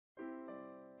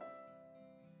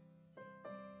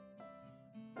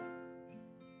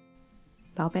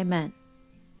宝贝们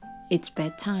 ，It's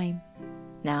bedtime.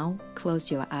 Now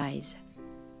close your eyes.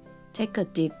 Take a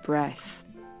deep breath.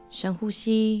 深呼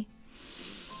吸，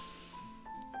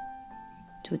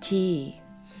吐气。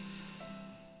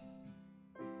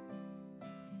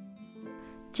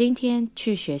今天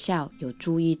去学校有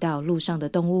注意到路上的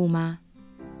动物吗？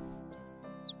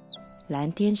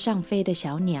蓝天上飞的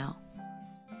小鸟，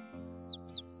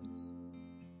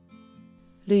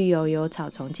绿油油草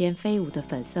丛间飞舞的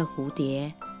粉色蝴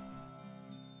蝶，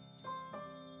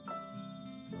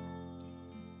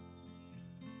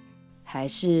还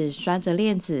是拴着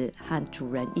链子和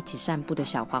主人一起散步的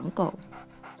小黄狗。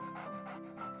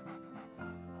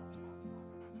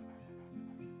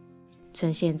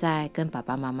趁现在跟爸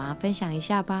爸妈妈分享一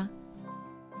下吧。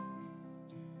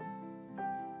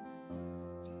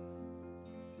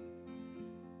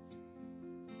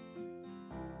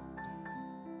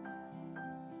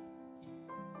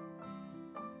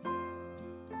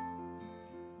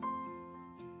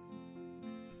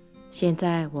现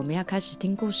在我们要开始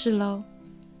听故事咯。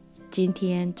今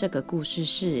天这个故事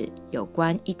是有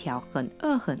关一条很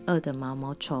饿的毛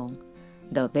毛虫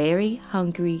The Very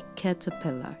Hungry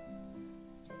Caterpillar。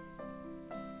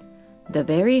 The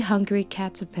Very Hungry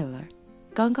Caterpillar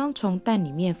刚刚从蛋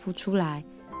里面孵出来，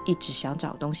一直想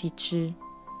找东西吃。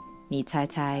你猜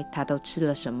猜它都吃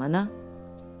了什么呢？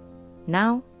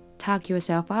 Now tuck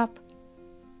yourself up，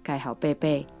 盖好被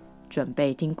被，准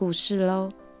备听故事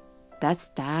咯。Let's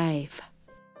dive.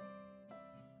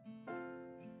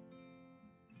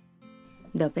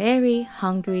 The Very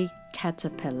Hungry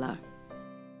Caterpillar.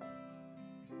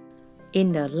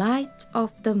 In the light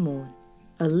of the moon,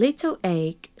 a little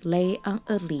egg lay on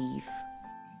a leaf.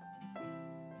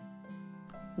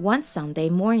 One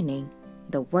Sunday morning,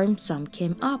 the worm-sun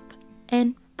came up,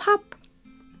 and pop!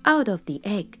 Out of the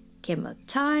egg came a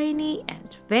tiny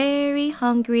and very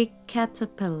hungry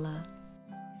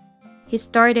caterpillar.He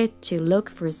started to look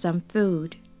for some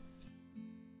food.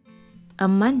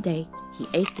 On Monday, he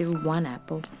ate through one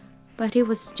apple, but he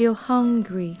was still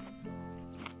hungry.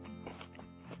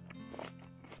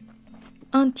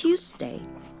 On Tuesday,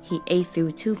 he ate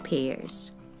through 2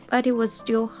 pears, but he was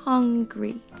still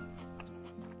hungry.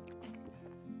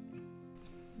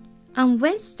 On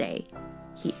Wednesday,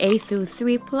 he ate through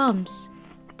 3 plums,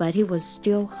 but he was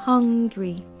still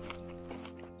hungry.On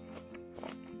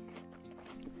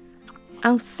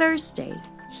Thursday,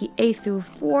 he ate through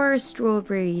 4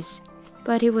 strawberries,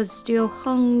 but he was still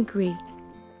hungry.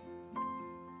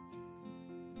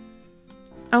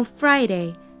 On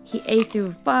Friday, he ate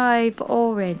through 5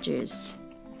 oranges,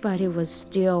 but he was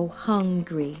still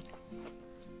hungry.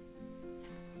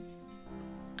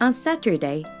 On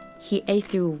Saturday, he ate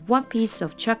through 1 piece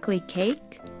of chocolate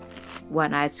cake,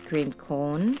 1 ice cream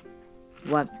cone,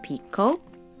 1 pickle,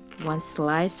 1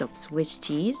 slice of Swiss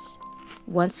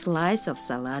cheese,1 slice of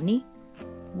salami,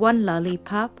 1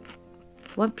 lollipop,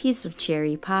 1 piece of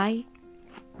cherry pie,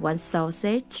 1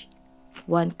 sausage,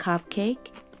 1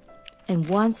 cupcake, and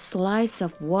 1 slice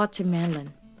of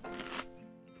watermelon.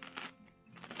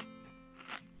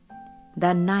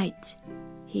 That night,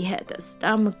 he had a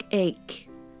stomach ache.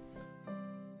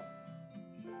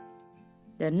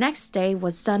 The next day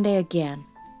was Sunday again.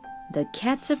 The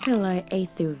caterpillar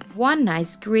ate through 1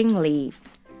 nice green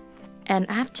leaf.And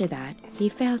after that, he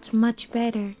felt much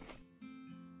better.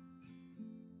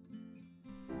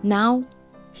 Now,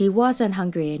 he wasn't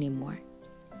hungry anymore,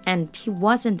 and he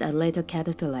wasn't a little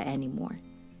caterpillar anymore.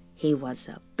 He was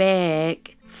a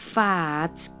big,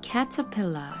 fat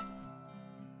caterpillar.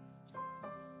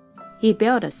 He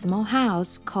built a small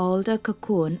house called a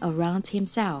cocoon around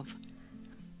himself.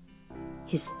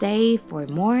 He stayed for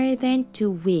more than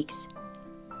 2 weeks.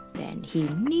 Then he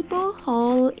nibbled a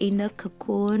hole in the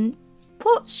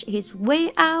cocoon,pushed his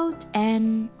way out,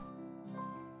 and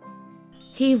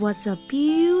he was a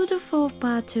beautiful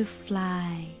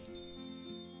butterfly.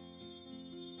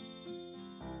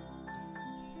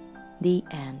 The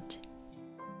end.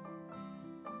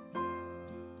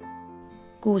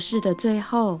 故事的最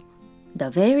后 The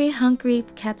Very Hungry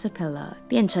Caterpillar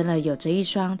变成了有着一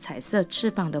双彩色翅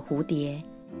膀的蝴蝶。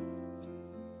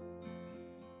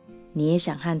你也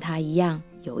想和它一样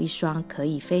有一双可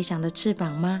以飞翔的翅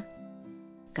膀吗？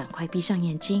赶快闭上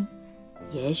眼睛，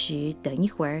也许等一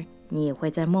会儿你也会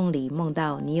在梦里梦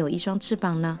到你有一双翅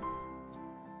膀呢。